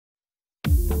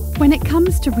When it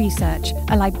comes to research,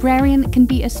 a librarian can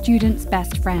be a student's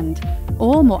best friend,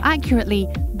 or more accurately,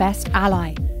 best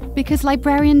ally. Because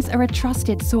librarians are a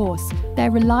trusted source,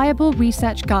 they're reliable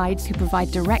research guides who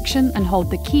provide direction and hold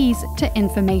the keys to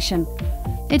information.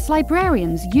 It's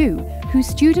librarians, you, who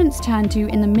students turn to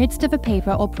in the midst of a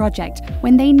paper or project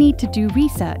when they need to do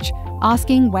research,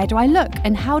 asking where do I look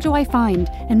and how do I find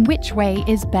and which way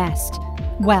is best.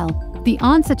 Well, the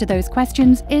answer to those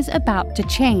questions is about to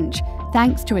change,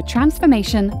 thanks to a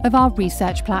transformation of our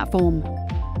research platform.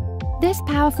 This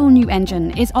powerful new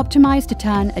engine is optimized to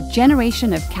turn a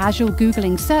generation of casual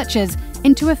Googling searchers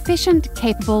into efficient,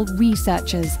 capable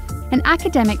researchers, an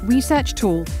academic research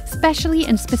tool specially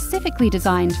and specifically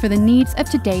designed for the needs of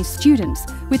today's students,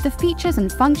 with the features and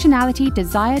functionality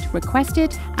desired,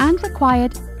 requested, and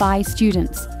required by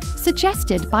students,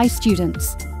 suggested by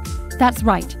students. That's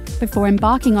right, before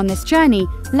embarking on this journey,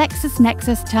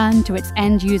 LexisNexis turned to its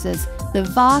end users, the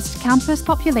vast campus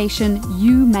population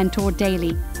you mentor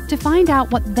daily, to find out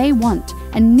what they want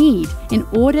and need in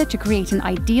order to create an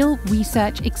ideal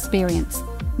research experience.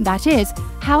 That is,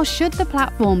 how should the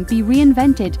platform be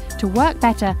reinvented to work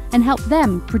better and help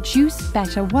them produce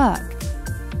better work?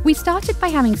 We started by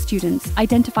having students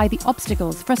identify the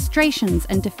obstacles, frustrations,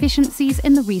 and deficiencies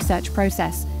in the research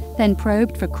process, then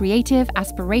probed for creative,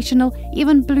 aspirational,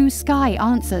 even blue sky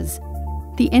answers.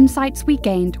 The insights we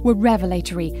gained were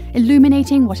revelatory,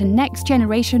 illuminating what a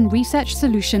next-generation research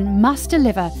solution must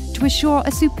deliver to assure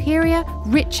a superior,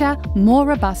 richer, more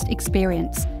robust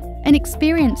experience. An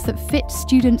experience that fits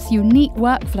students' unique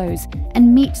workflows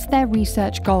and meets their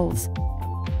research goals.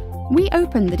 We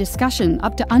opened the discussion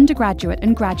up to undergraduate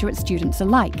and graduate students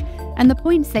alike, and the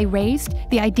points they raised,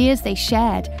 the ideas they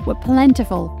shared, were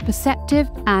plentiful, perceptive,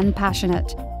 and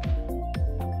passionate.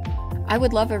 I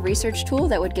would love a research tool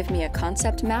that would give me a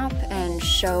concept map and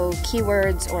show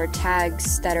keywords or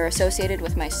tags that are associated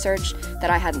with my search that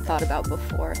I hadn't thought about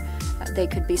before. They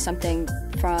could be something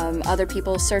from other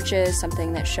people's searches,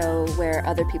 something that show where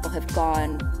other people have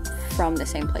gone from the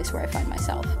same place where I find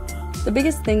myself. The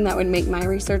biggest thing that would make my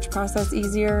research process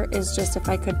easier is just if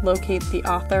I could locate the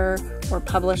author or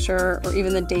publisher or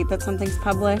even the date that something's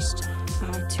published.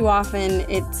 Too often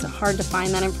it's hard to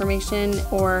find that information,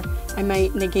 or I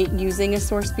might negate using a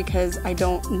source because I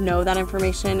don't know that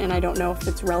information and I don't know if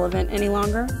it's relevant any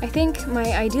longer. I think my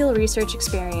ideal research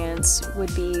experience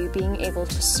would be being able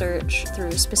to search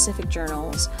through specific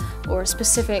journals or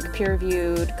specific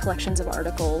peer-reviewed collections of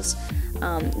articles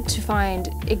to find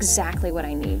exactly what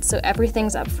I need. So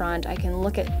everything's up front. I can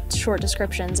look at short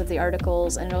descriptions of the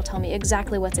articles and it'll tell me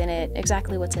exactly what's in it,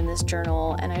 exactly what's in this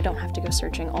journal, and I don't have to go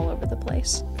searching all over the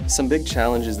place. Some big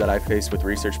challenges that I face with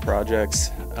research projects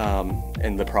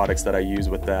and the products that I use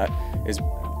with that is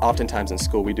oftentimes in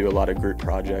school we do a lot of group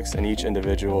projects, and each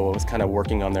individual is kind of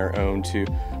working on their own to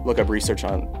look up research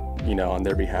on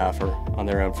their behalf or on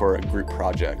their own for a group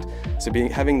project. So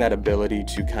having that ability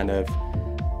to kind of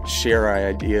share our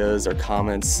ideas or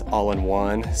comments all in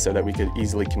one so that we could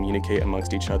easily communicate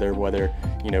amongst each other whether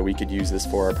we could use this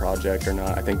for our project or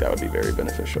not, I think that would be very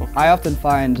beneficial. I often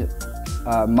find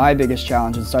my biggest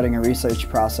challenge in starting a research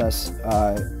process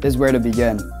is where to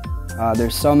begin.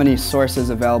 There's so many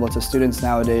sources available to students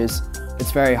nowadays.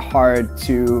 It's very hard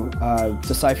to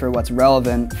decipher what's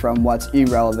relevant from what's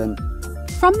irrelevant.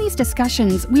 From these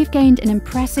discussions, we've gained an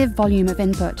impressive volume of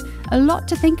input, a lot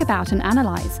to think about and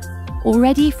analyze.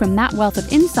 Already from that wealth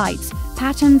of insights,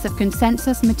 patterns of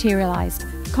consensus materialized,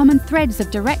 common threads of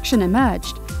direction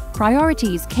emerged,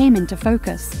 priorities came into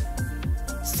focus.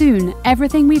 Soon,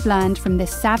 everything we've learned from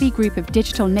this savvy group of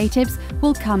digital natives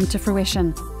will come to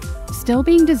fruition. Still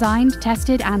being designed,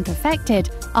 tested, and perfected,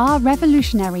 our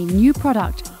revolutionary new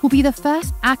product will be the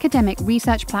first academic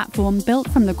research platform built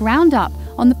from the ground up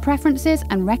on the preferences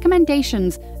and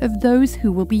recommendations of those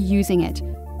who will be using it.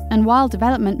 And while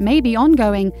development may be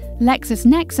ongoing,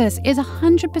 LexisNexis is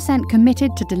 100%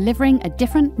 committed to delivering a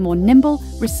different, more nimble,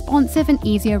 responsive, and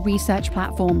easier research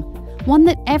platform. One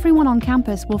that everyone on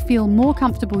campus will feel more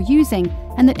comfortable using,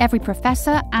 and that every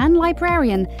professor and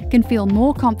librarian can feel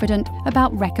more confident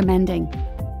about recommending.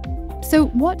 So,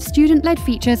 what student-led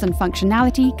features and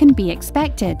functionality can be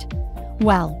expected?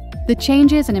 Well, the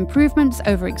changes and improvements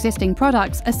over existing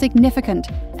products are significant,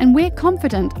 and we're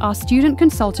confident our student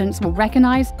consultants will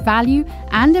recognize, value,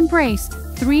 and embrace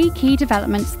 3 key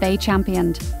developments they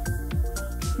championed.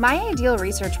 My ideal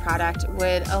research product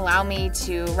would allow me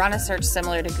to run a search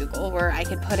similar to Google, where I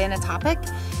could put in a topic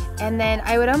and then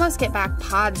I would almost get back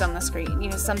pods on the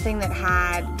screen, something that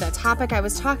had the topic I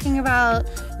was talking about,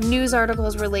 news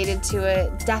articles related to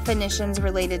it, definitions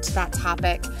related to that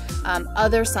topic,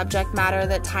 other subject matter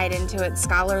that tied into it,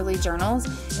 scholarly journals.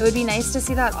 It would be nice to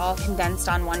see that all condensed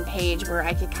on one page where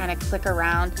I could kind of click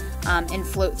around and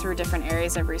float through different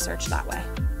areas of research that way.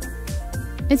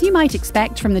 As you might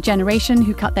expect from the generation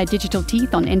who cut their digital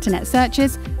teeth on internet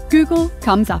searches, Google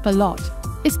comes up a lot,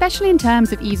 especially in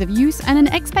terms of ease of use and an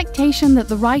expectation that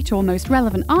the right or most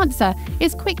relevant answer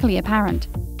is quickly apparent.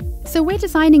 So we're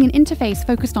designing an interface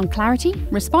focused on clarity,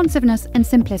 responsiveness, and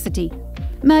simplicity,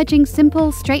 merging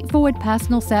simple, straightforward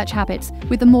personal search habits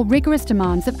with the more rigorous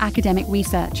demands of academic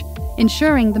research,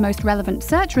 ensuring the most relevant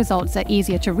search results are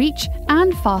easier to reach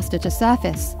and faster to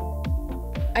surface.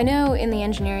 I know in the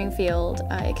engineering field,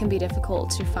 it can be difficult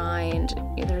to find,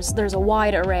 there's a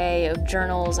wide array of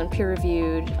journals and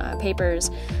peer-reviewed papers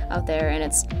out there, and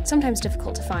it's sometimes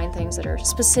difficult to find things that are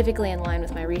specifically in line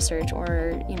with my research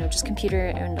or, just computer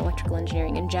and electrical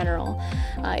engineering in general.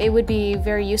 It would be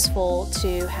very useful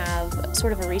to have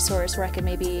sort of a resource where I could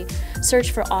maybe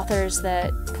search for authors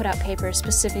that put out papers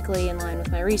specifically in line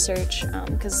with my research,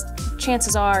 because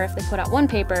chances are if they put out one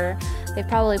paper, they've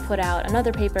probably put out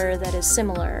another paper that is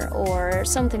similar or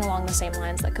something along the same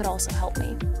lines that could also help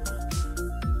me.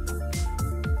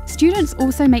 Students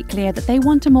also make clear that they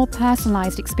want a more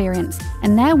personalised experience,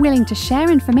 and they're willing to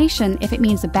share information if it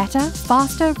means a better,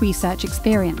 faster research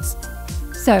experience.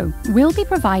 So, we'll be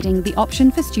providing the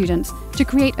option for students to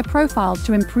create a profile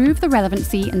to improve the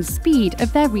relevancy and speed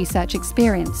of their research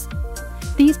experience.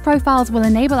 These profiles will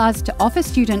enable us to offer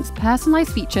students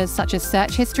personalised features such as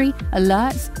search history,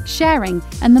 alerts, sharing,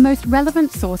 and the most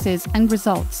relevant sources and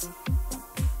results.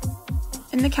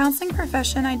 In the counseling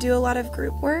profession, I do a lot of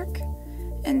group work,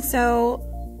 and so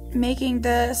making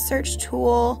the search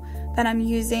tool that I'm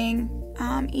using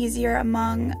easier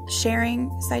among sharing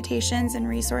citations and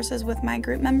resources with my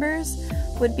group members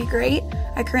would be great.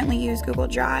 I currently use Google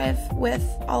Drive with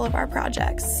all of our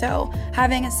projects, so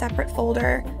having a separate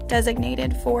folder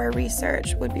designated for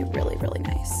research would be really, really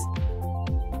nice.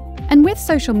 And with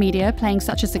social media playing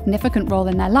such a significant role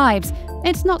in their lives,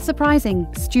 it's not surprising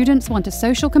students want a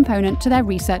social component to their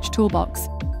research toolbox.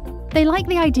 They like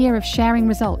the idea of sharing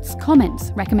results,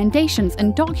 comments, recommendations,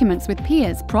 and documents with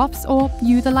peers, profs, or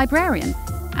you, the librarian.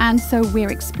 And so we're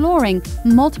exploring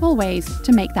multiple ways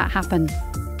to make that happen.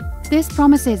 This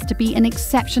promises to be an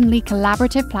exceptionally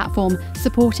collaborative platform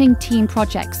supporting team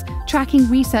projects, tracking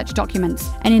research documents,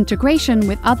 and integration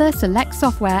with other select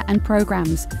software and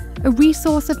programs. A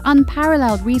resource of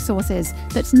unparalleled resources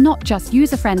that's not just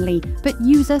user-friendly, but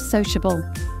user-sociable.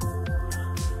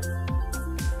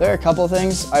 There are a couple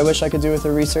things I wish I could do with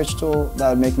a research tool that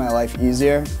would make my life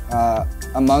easier.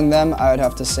 Among them, I would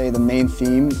have to say the main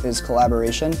theme is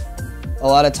collaboration. A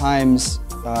lot of times,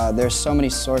 there's so many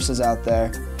sources out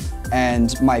there,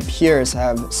 and my peers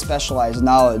have specialized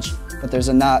knowledge, but there's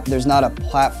not a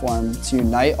platform to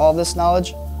unite all this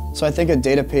knowledge. So I think a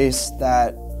database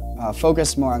that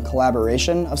focused more on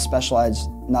collaboration of specialized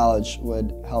knowledge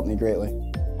would help me greatly.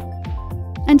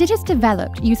 And it is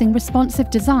developed using responsive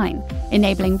design,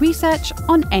 enabling research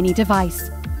on any device.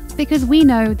 Because we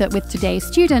know that with today's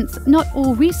students, not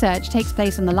all research takes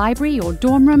place in the library or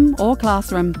dorm room or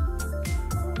classroom.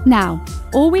 Now,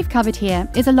 all we've covered here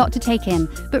is a lot to take in,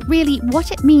 but really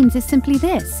what it means is simply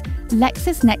this.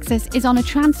 LexisNexis is on a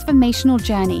transformational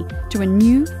journey to a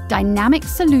new, dynamic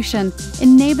solution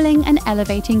enabling and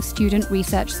elevating student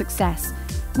research success,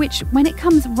 which, when it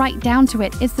comes right down to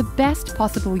it, is the best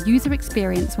possible user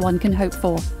experience one can hope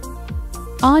for.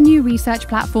 Our new research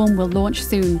platform will launch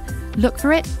soon. Look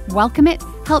for it, welcome it,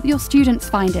 help your students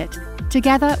find it.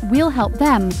 Together, we'll help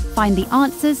them find the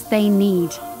answers they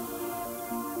need.